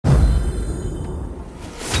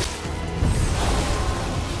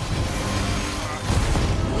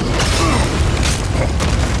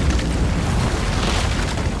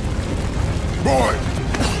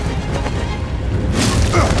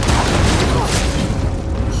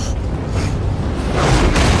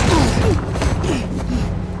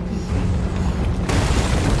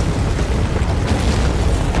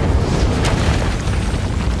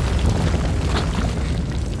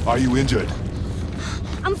you injured?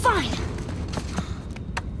 I'm fine.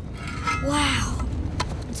 Wow.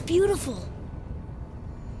 It's beautiful.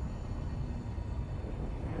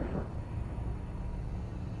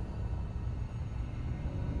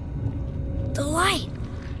 The light.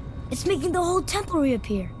 It's making the whole temple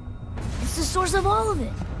reappear. It's the source of all of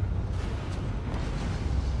it.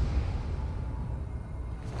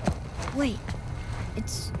 Wait.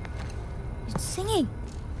 It's singing.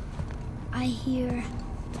 I hear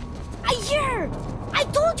her! I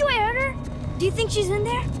told you I heard her! Do you think she's in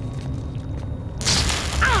there?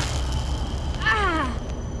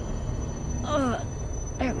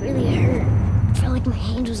 That really hurt. I felt like my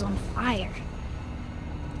hand was on fire.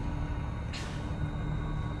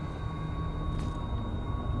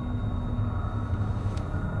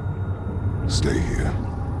 Stay here.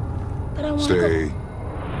 But I want to Stay go...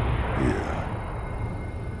 here.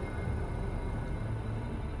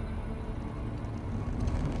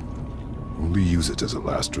 Only use it as a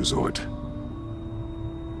last resort.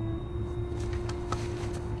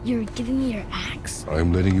 You're giving me your axe?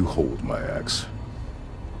 I'm letting you hold my axe.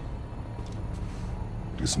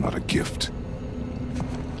 It is not a gift.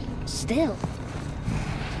 Still.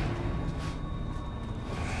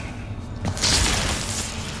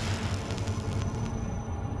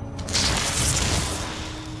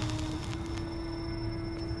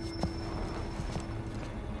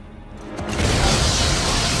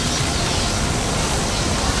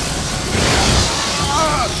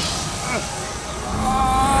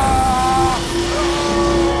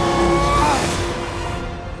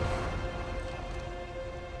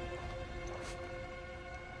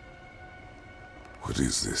 What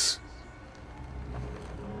is this?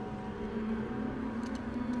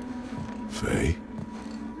 Faye?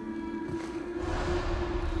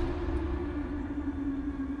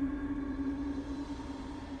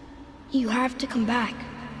 You have to come back.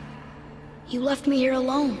 You left me here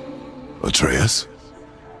alone. Atreus?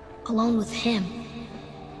 Alone with him.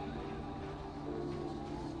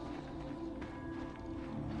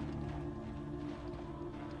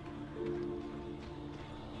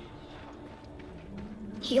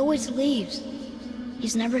 He always leaves.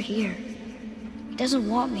 He's never here. He doesn't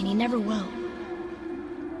want me and he never will.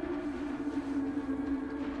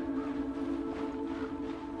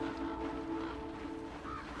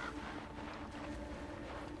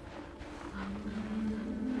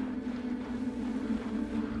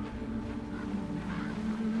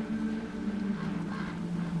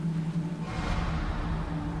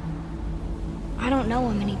 I don't know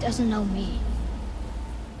him and he doesn't know me.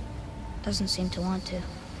 Doesn't seem to want to.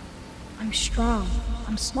 I'm strong.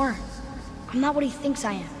 I'm smart. I'm not what he thinks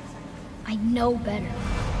I am. I know better.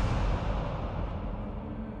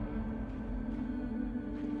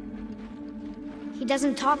 He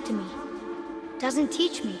doesn't talk to me. Doesn't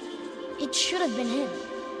teach me. It should have been him.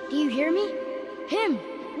 Do you hear me? Him,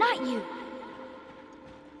 not you.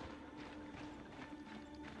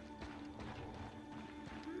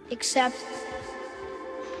 Except...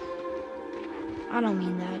 I don't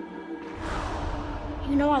mean that.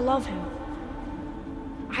 You know I love him.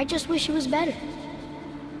 I just wish he was better.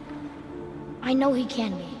 I know he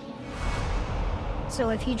can be. So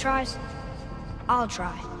if he tries, I'll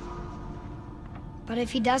try. But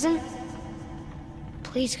if he doesn't,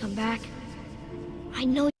 please come back. I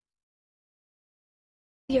know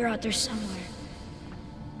you're out there somewhere.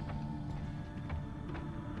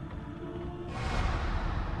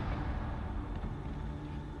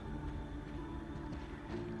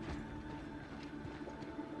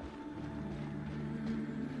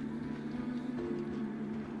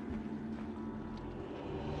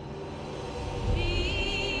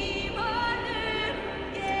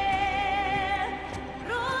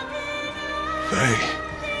 Faye.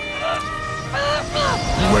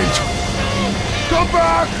 Wait. Come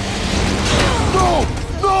back! No!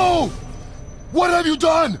 No! What have you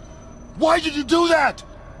done? Why did you do that?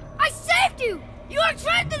 I saved you! You were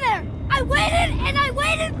trapped in there! I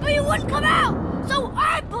waited, but you wouldn't come out! So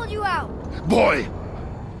I pulled you out! Boy!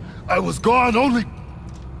 I was gone only...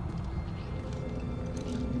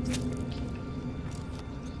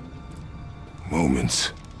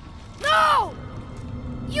 moments. No!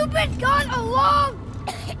 You've been gone a long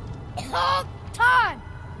time!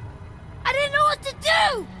 I didn't know what to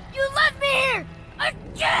do! You left me here!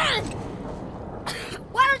 Again!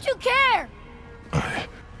 Why don't you care?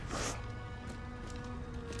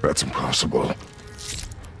 That's impossible.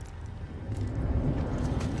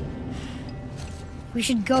 We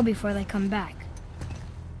should go before they come back.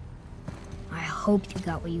 I hope you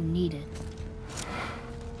got what you needed.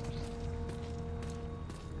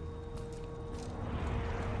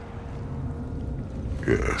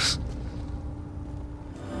 Yes.